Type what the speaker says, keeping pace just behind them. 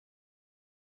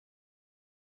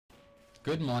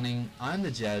Good morning, I'm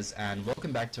the Jez and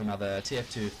welcome back to another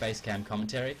TF2 FaceCam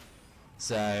commentary.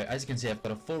 So as you can see, I've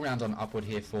got a full round on Upward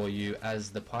here for you as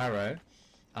the Pyro.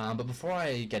 But before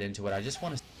I get into it, I just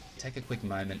want to take a quick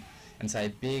moment and say a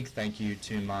big thank you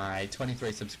to my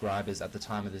 23 subscribers at the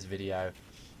time of this video.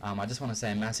 I just want to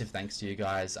say a massive thanks to you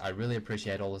guys. I really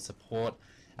appreciate all the support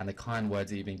and the kind words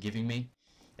that you've been giving me.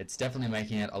 It's definitely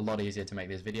making it a lot easier to make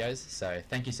these videos, so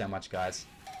thank you so much guys.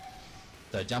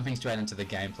 So jumping straight into the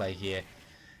gameplay here,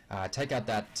 take out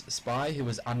that spy who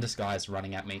was undisguised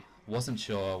running at me. Wasn't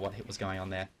sure what was going on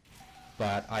there.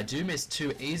 But I do miss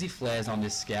two easy flares on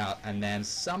this scout and then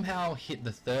somehow hit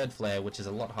the third flare, which is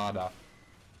a lot harder.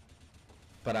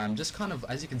 But I'm just kind of,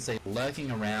 as you can see, lurking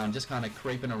around, just kind of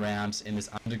creeping around in this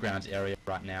underground area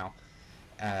right now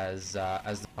as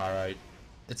the Pyro.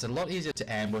 It's a lot easier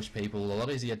to ambush people, a lot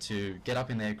easier to get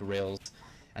up in their grills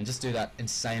and just do that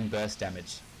insane burst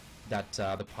damage that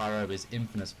the Pyro is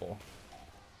infamous for.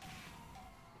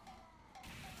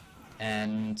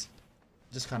 And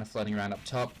just kind of floating around up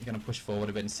top. I'm going to push forward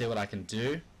a bit and see what I can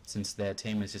do, since their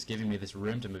team is just giving me this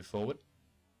room to move forward.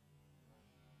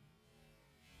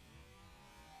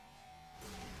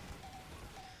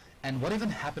 And what even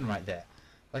happened right there?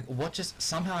 Like, what just...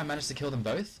 somehow I managed to kill them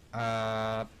both?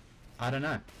 I don't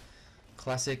know.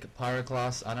 Classic Pyro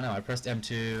class, I don't know. I pressed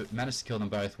M2, managed to kill them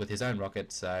both with his own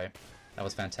rocket, so that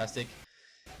was fantastic.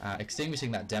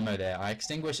 Extinguishing that demo there. I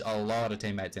extinguished a lot of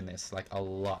teammates in this, like a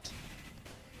lot.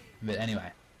 But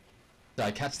anyway, so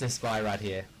I catch this spy right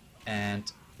here, and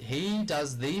he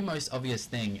does the most obvious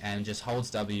thing and just holds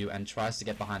W and tries to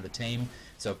get behind the team.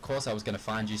 So of course I was going to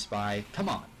find you, spy. Come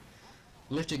on,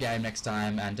 lift your game next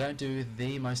time and don't do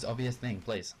the most obvious thing,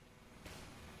 please.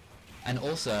 And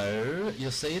also,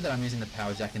 you'll see that I'm using the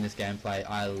power jack in this gameplay.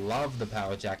 I love the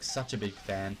power jack, such a big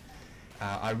fan.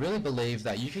 I really believe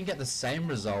that you can get the same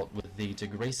result with the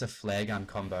degreaser flare gun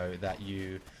combo that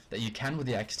you can with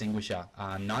the extinguisher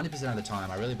 90% of the time.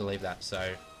 I really believe that.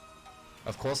 So,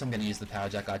 of course, I'm going to use the power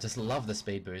jack. I just love the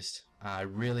speed boost. I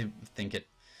really think it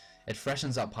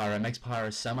freshens up Pyro, makes Pyro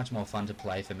so much more fun to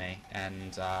play for me,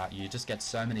 and you just get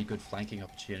so many good flanking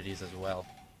opportunities as well.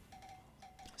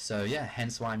 So yeah,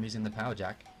 hence why I'm using the power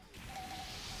jack.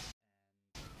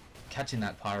 Catching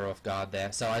that Pyro off guard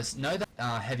there. So I know that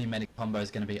heavy medic combo is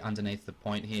going to be underneath the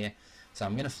point here, so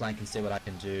I'm going to flank and see what I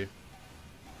can do.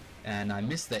 And I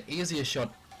missed the easiest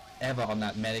shot ever on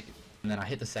that medic, and then I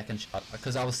hit the second shot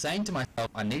because I was saying to myself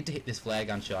I need to hit this flare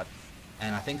gun shot,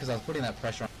 and I think because I was putting that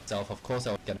pressure on myself, of course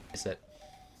I was going to miss it.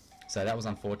 So that was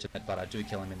unfortunate, but I do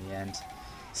kill him in the end.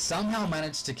 Somehow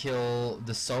managed to kill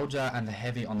the soldier and the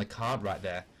heavy on the card right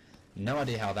there. No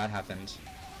idea how that happened.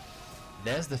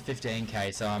 There's the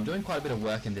 15k, so I'm doing quite a bit of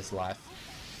work in this life.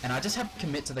 And I just have to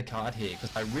commit to the card here,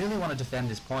 because I really want to defend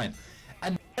this point.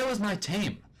 And there was my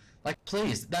team. Like,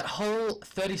 please, that whole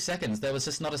 30 seconds, there was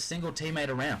just not a single teammate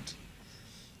around.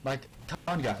 Like, come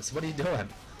on guys, what are you doing?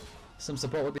 Some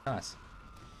support would be nice.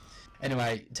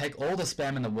 Anyway, take all the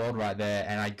spam in the world right there,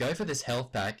 and I go for this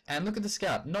health pack, and look at the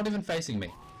scout, not even facing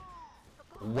me.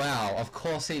 Wow, of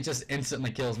course he just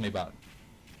instantly kills me, but...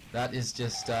 that is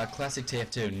just classic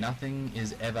TF2. Nothing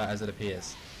is ever as it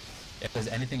appears. If there's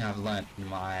anything I've learnt in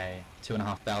my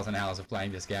 2,500 hours of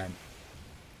playing this game.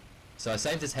 So I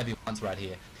saved this heavy once right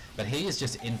here. But he is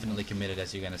just infinitely committed,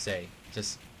 as you're going to see.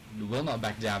 Just will not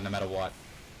back down no matter what.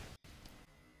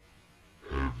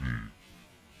 Heavy.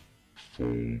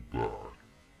 Fall back.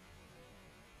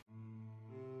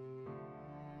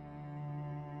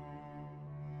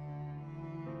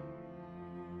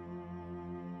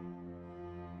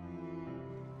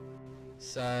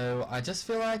 So I just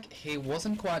feel like he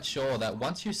wasn't quite sure that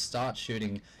once you start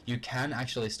shooting, you can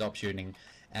actually stop shooting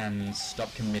and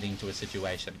stop committing to a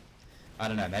situation. I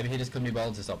don't know, maybe he just couldn't be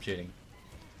bothered to stop shooting.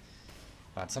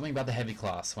 But something about the heavy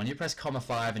class. When you press comma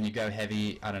 5 and you go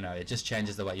heavy, I don't know, it just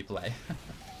changes the way you play.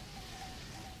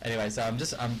 Anyway, so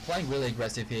I'm playing really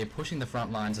aggressive here, pushing the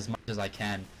front lines as much as I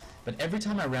can. But every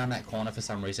time I round that corner for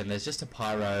some reason, there's just a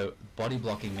Pyro body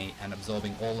blocking me and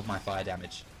absorbing all of my fire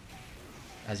damage.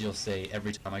 As you'll see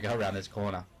every time I go around this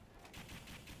corner.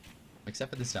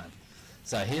 Except for this time.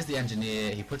 So here's the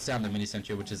engineer, he puts down the mini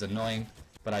sentry, which is annoying,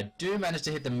 but I do manage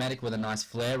to hit the medic with a nice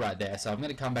flare right there, so I'm going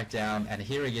to come back down, and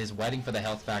here he is waiting for the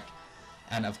health pack,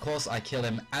 and of course I kill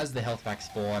him as the health pack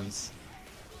spawns.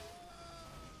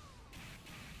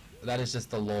 That is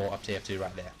just the law of TF2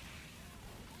 right there.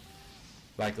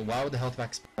 Like, why would the health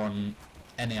pack spawn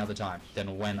any other time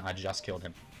than when I just killed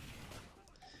him?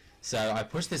 So I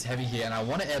push this heavy here, and I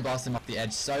want to air blast him off the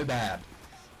edge so bad.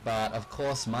 But of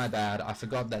course, my bad, I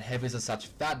forgot that heavies are such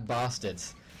fat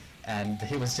bastards and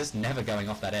he was just never going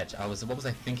off that edge. What was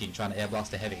I thinking, trying to air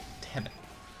blast a heavy? Damn it.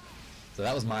 So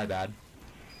that was my bad.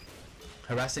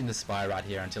 Harassing the spy right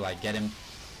here until I get him,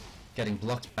 getting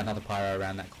blocked by another pyro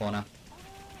around that corner.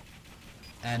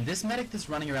 And this medic that's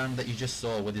running around that you just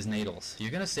saw with his needles, you're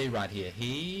gonna see right here,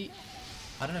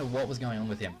 I don't know what was going on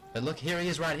with him, but look, here he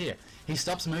is right here. He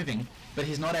stops moving, but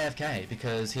he's not AFK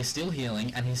because he's still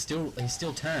healing and he still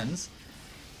turns.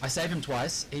 I save him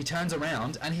twice, he turns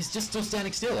around and he's just still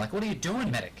standing still. Like, what are you doing,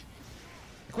 medic?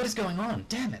 Like, what is going on?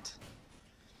 Damn it.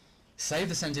 Save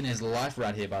the Sentinel's life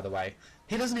right here, by the way.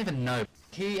 He doesn't even know.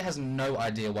 He has no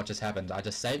idea what just happened. I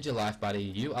just saved your life, buddy.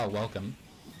 You are welcome.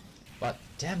 But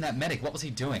damn that medic, what was he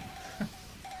doing?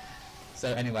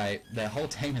 So anyway, their whole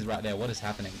team is right there. What is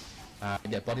happening? I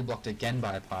get body blocked again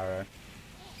by a pyro.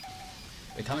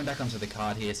 We're coming back onto the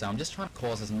card here, so I'm just trying to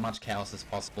cause as much chaos as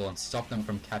possible and stop them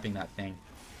from capping that thing.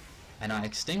 And I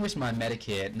extinguish my medic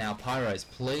here. Now pyros,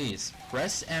 please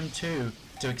press M2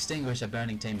 to extinguish a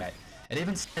burning teammate. It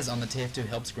even says on the TF2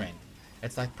 help screen.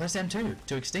 It's like, press M2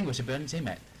 to extinguish a burning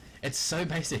teammate. It's so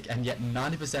basic, and yet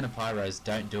 90% of pyros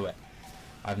don't do it.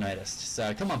 I've noticed.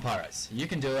 So come on pyros, you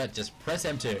can do it, just press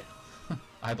M2.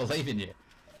 I believe in you.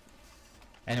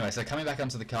 Anyway, so coming back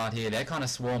onto the card here, they're kind of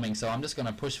swarming, so I'm just going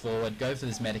to push forward, go for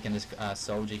this medic and this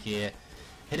soldier here,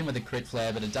 hit him with a crit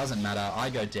flare, but it doesn't matter,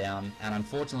 I go down, and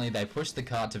unfortunately they push the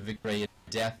card to victory and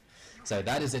death. So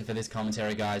that is it for this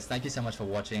commentary, guys. Thank you so much for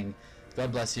watching,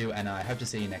 God bless you, and I hope to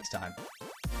see you next time.